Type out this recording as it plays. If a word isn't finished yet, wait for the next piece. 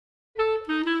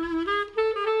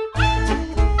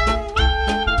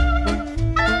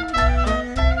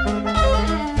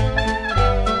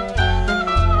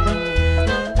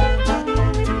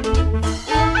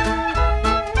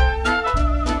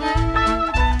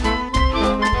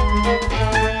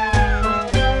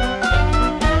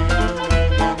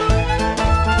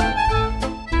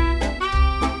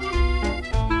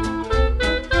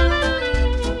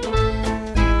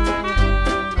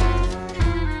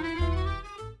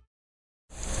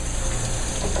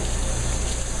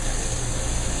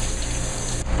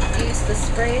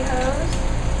spray hose,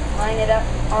 line it up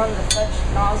on the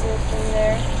fudge nozzle thing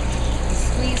there,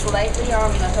 squeeze lightly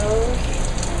on the hose,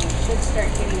 and you should start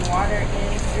getting water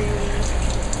in through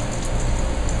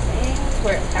things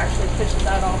where it actually pushes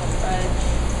out all the fudge.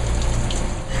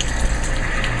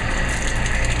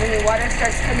 When your water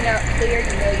starts coming out clear,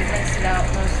 you know you've rinsed it out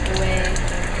most of the way.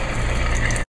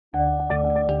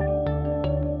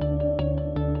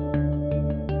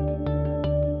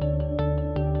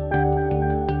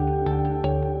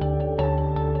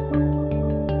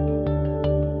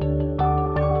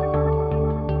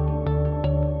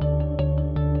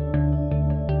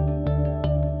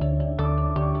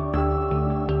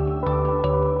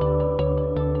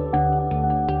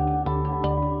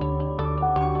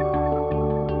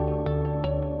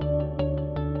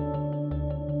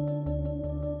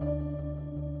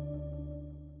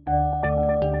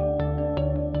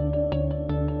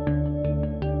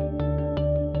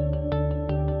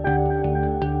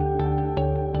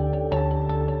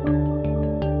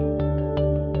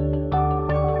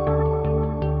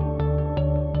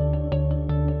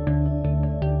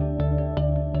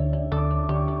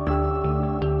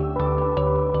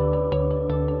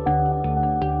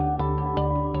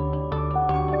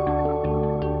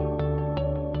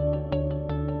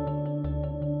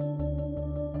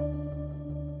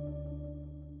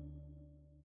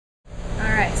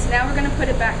 Now we're going to put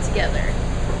it back together.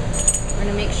 We're going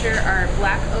to make sure our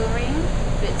black O-ring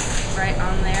fits right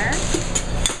on there.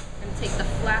 We're going to take the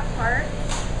flat part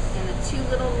and the two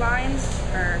little lines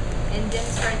or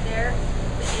indents right there,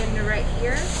 the end right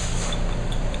here.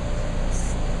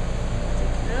 Stick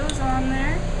those on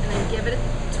there and then give it a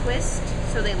twist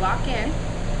so they lock in.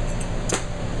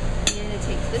 And you're going to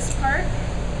take this part,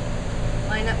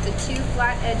 line up the two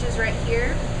flat edges right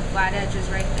here, flat edges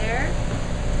right there.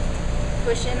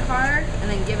 Push in hard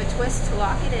and then give a twist to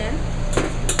lock it in.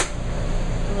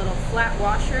 A little flat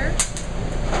washer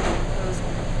goes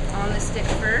on the stick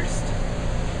first,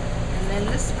 and then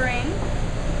the spring.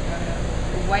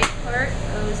 The white part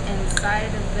goes inside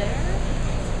of there.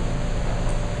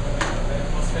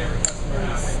 And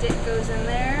the stick goes in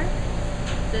there.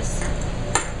 This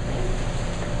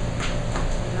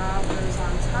knob goes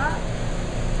on top.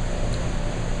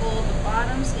 Pull the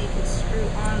bottom so you can screw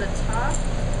on the top.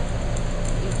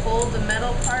 You hold the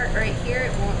metal part right here,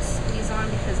 it won't squeeze on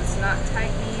because it's not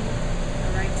tightening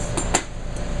the right side.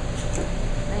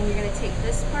 Then you're going to take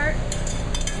this part,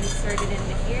 insert it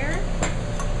into here.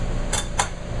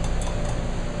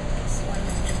 This one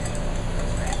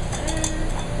goes right there.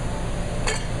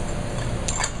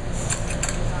 This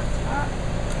goes on top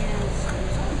and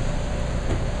screws on.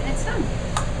 And it's done.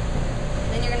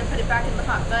 Then you're going to put it back in the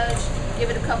hot fudge,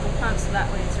 give it a couple pumps so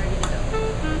that way it's ready to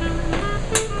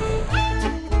go.